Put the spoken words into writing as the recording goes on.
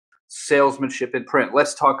salesmanship in print.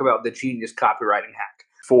 Let's talk about the genius copywriting hack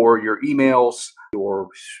for your emails, your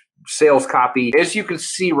sales copy. As you can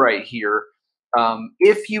see right here,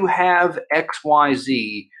 if you have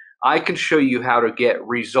XYZ, I can show you how to get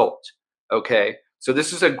result. Okay. So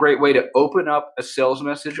this is a great way to open up a sales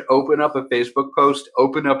message, open up a Facebook post,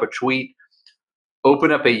 open up a tweet,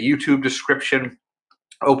 open up a YouTube description,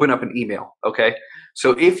 open up an email. Okay.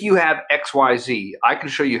 So if you have XYZ, I can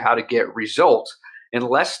show you how to get results in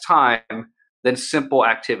less time than simple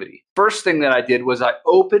activity. First thing that I did was I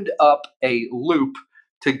opened up a loop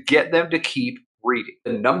to get them to keep reading.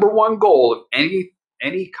 The number one goal of any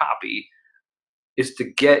copy is to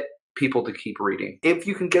get people to keep reading. If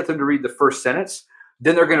you can get them to read the first sentence,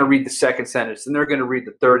 then they're going to read the second sentence, then they're going to read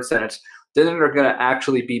the third sentence, then they're going to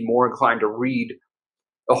actually be more inclined to read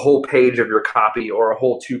a whole page of your copy or a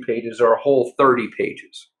whole 2 pages or a whole 30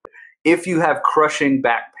 pages. If you have crushing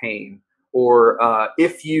back pain, or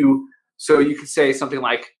so you could say something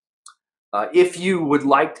like, if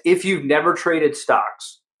you've never traded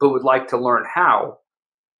stocks but would like to learn how,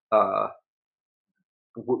 I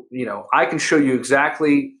can show you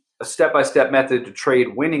exactly a step-by-step method to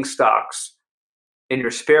trade winning stocks in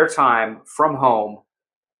your spare time from home,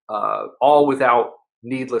 all without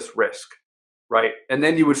needless risk, right? And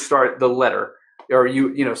then you would start the letter, or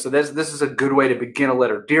so this is a good way to begin a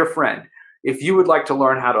letter. Dear friend, if you would like to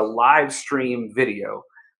learn how to live stream video,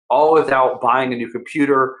 all without buying a new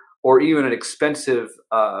computer or even an expensive,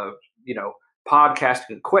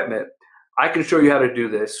 podcasting equipment, I can show you how to do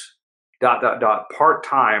this,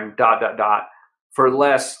 part-time, for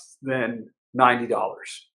less than $90.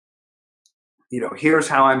 Here's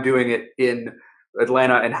how I'm doing it in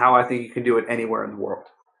Atlanta and how I think you can do it anywhere in the world.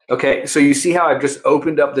 Okay, so you see how I've just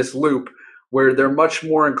opened up this loop where they're much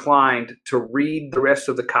more inclined to read the rest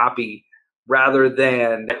of the copy rather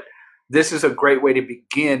than. This is a great way to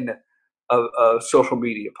begin a social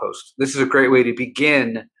media post. This is a great way to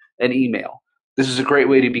begin an email. This is a great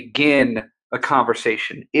way to begin a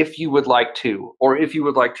conversation if you would like to, or if you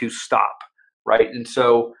would like to stop, right? And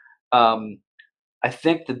so I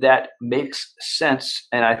think that makes sense,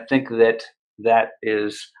 and I think that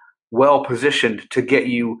is well positioned to get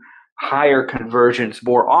you higher conversions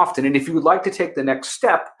more often. And if you would like to take the next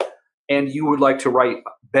step and you would like to write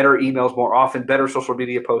better emails more often, better social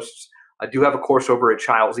media posts, I do have a course over at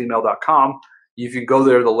chilesemail.com. You can go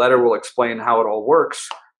there. The letter will explain how it all works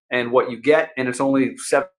and what you get, and it's only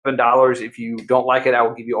 $7. If you don't like it, I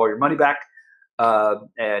will give you all your money back,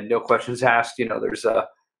 and no questions asked.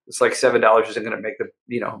 It's like $7 isn't going to make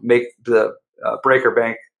the break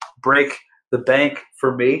the bank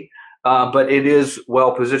for me, but it is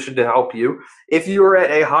well positioned to help you. If you are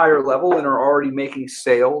at a higher level and are already making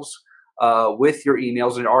sales with your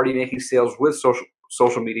emails, and already making sales with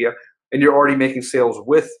social media, and you're already making sales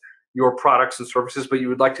with your products and services, but you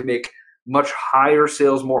would like to make much higher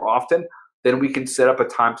sales more often, then we can set up a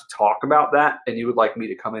time to talk about that, and you would like me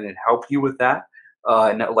to come in and help you with that,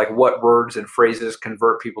 and like what words and phrases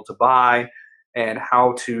convert people to buy, and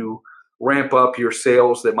how to ramp up your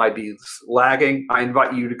sales that might be lagging. I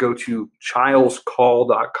invite you to go to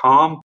chilescall.com.